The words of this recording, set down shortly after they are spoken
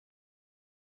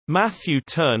Matthew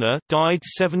Turner died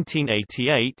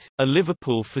 1788, a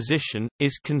Liverpool physician,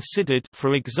 is considered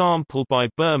for example by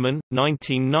Berman,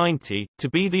 1990, to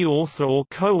be the author or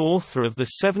co-author of the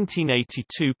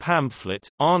 1782 pamphlet,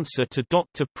 Answer to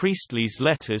Dr. Priestley's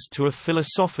Letters to a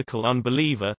Philosophical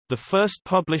Unbeliever, the first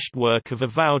published work of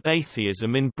avowed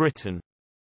atheism in Britain.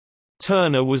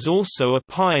 Turner was also a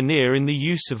pioneer in the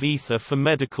use of ether for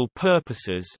medical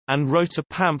purposes, and wrote a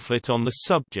pamphlet on the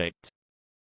subject.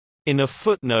 In a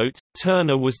footnote,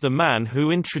 Turner was the man who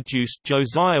introduced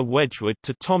Josiah Wedgwood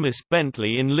to Thomas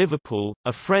Bentley in Liverpool,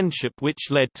 a friendship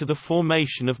which led to the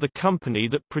formation of the company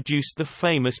that produced the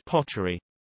famous pottery.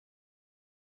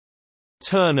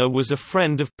 Turner was a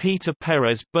friend of Peter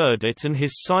Perez Burdett, and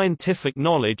his scientific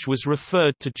knowledge was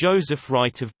referred to Joseph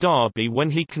Wright of Derby when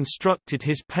he constructed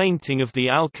his painting of the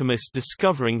alchemist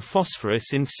discovering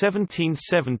phosphorus in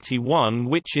 1771,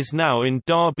 which is now in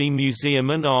Derby Museum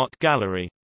and Art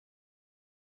Gallery.